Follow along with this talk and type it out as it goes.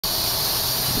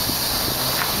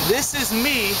This is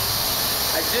me.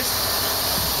 I just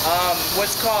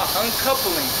what's called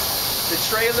uncoupling the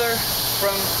trailer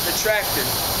from the tractor.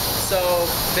 So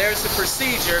there's the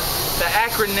procedure. The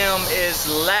acronym is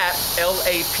LAP,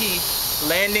 L-A-P,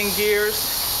 landing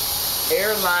gears,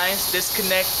 air lines,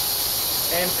 disconnect,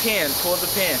 and pin. Pull the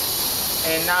pin.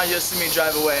 And now you'll see me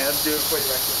drive away. I'll do it for you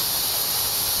right quick.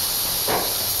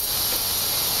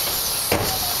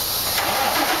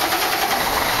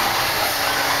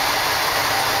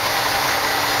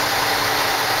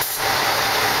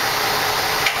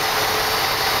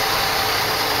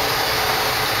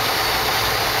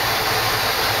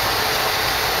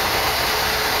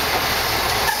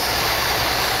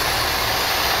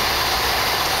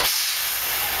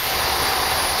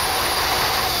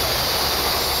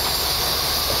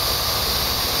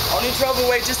 Only trouble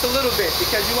weight just a little bit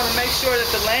because you want to make sure that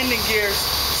the landing gears,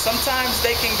 sometimes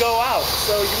they can go out.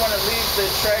 So you want to leave the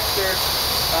tractor,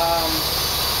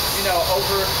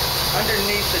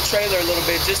 underneath the trailer a little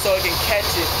bit just so it can catch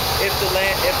it if the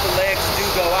legs do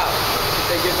go out, if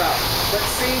they give out. But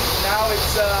see, now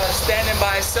it's standing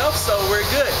by itself, so we're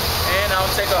good. And I'll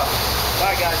take off.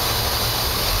 Bye, guys.